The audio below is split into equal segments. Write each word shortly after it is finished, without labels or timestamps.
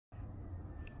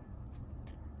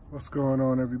What's going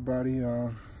on, everybody?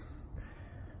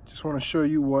 Just want to show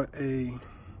you what a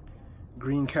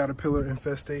green caterpillar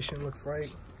infestation looks like.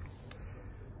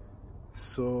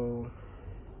 So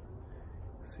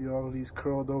see all of these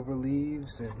curled over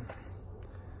leaves and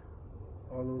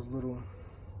all those little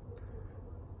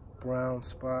brown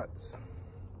spots.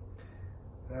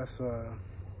 That's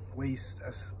waste,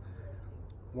 that's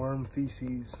worm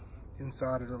feces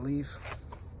inside of the leaf.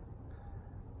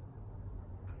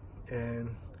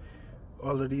 And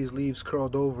all of these leaves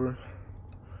curled over,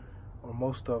 or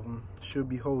most of them, should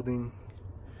be holding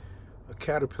a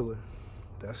caterpillar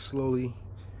that's slowly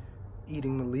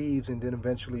eating the leaves, and then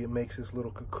eventually it makes this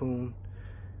little cocoon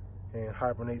and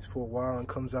hibernates for a while and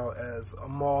comes out as a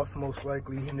moth, most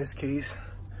likely in this case,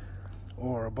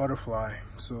 or a butterfly.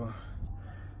 So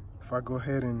if I go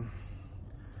ahead and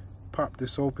pop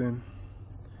this open,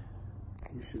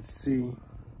 you should see. Let me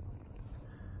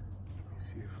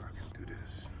see if I can do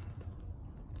this.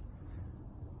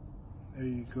 There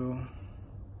you go.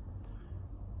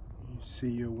 You see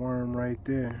your worm right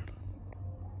there.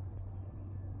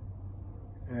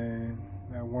 And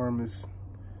that worm is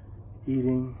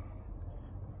eating,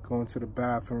 going to the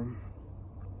bathroom,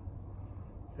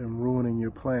 and ruining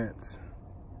your plants.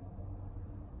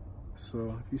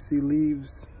 So if you see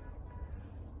leaves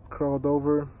curled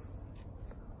over,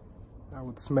 I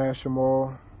would smash them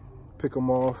all, pick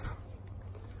them off,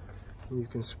 and you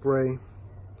can spray.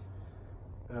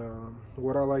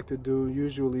 What I like to do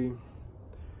usually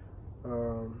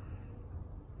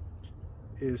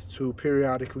is to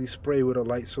periodically spray with a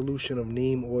light solution of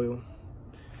neem oil.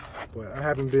 But I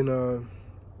haven't been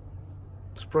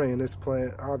spraying this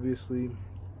plant, obviously,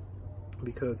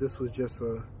 because this was just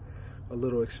a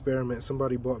little experiment.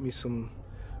 Somebody bought me some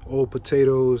old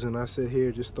potatoes and I said,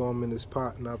 here, just throw them in this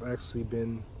pot, and I've actually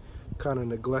been kind of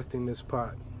neglecting this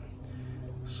pot.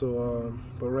 So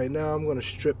but right now I'm going to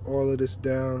strip all of this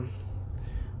down,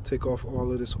 take off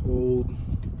all of this old,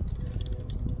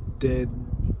 dead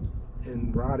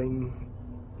and rotting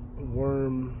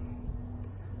worm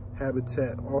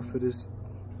habitat off of this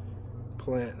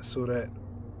plant so that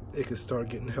it can start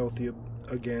getting healthy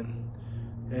again.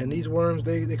 And these worms,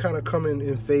 they kind of come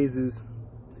in phases,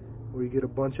 where you get a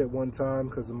bunch at one time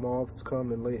because the moths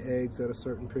come and lay eggs at a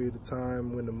certain period of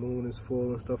time when the moon is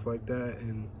full and stuff like that,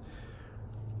 and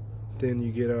then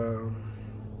you get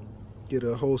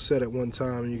a whole set at one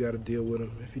time and you got to deal with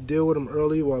them. If you deal with them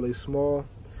early while they're small,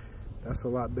 that's a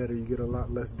lot better. You get a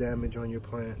lot less damage on your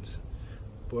plants.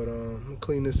 But I'm gonna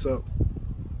clean this up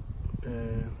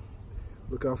and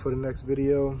look out for the next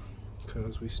video,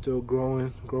 because we still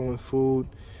growing food,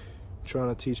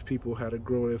 trying to teach people how to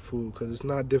grow their food, because it's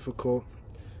not difficult.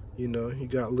 You know, you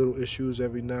got little issues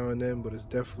every now and then, but it's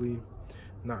definitely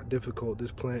not difficult.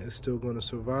 This plant is still going to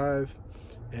survive,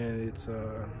 and it's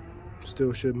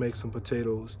still should make some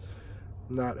potatoes.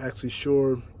 I'm not actually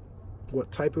sure what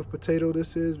type of potato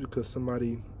this is because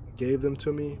somebody gave them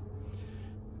to me,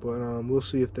 but we'll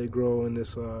see if they grow in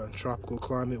this tropical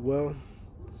climate well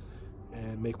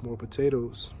and make more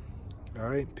potatoes. All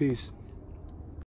right, peace.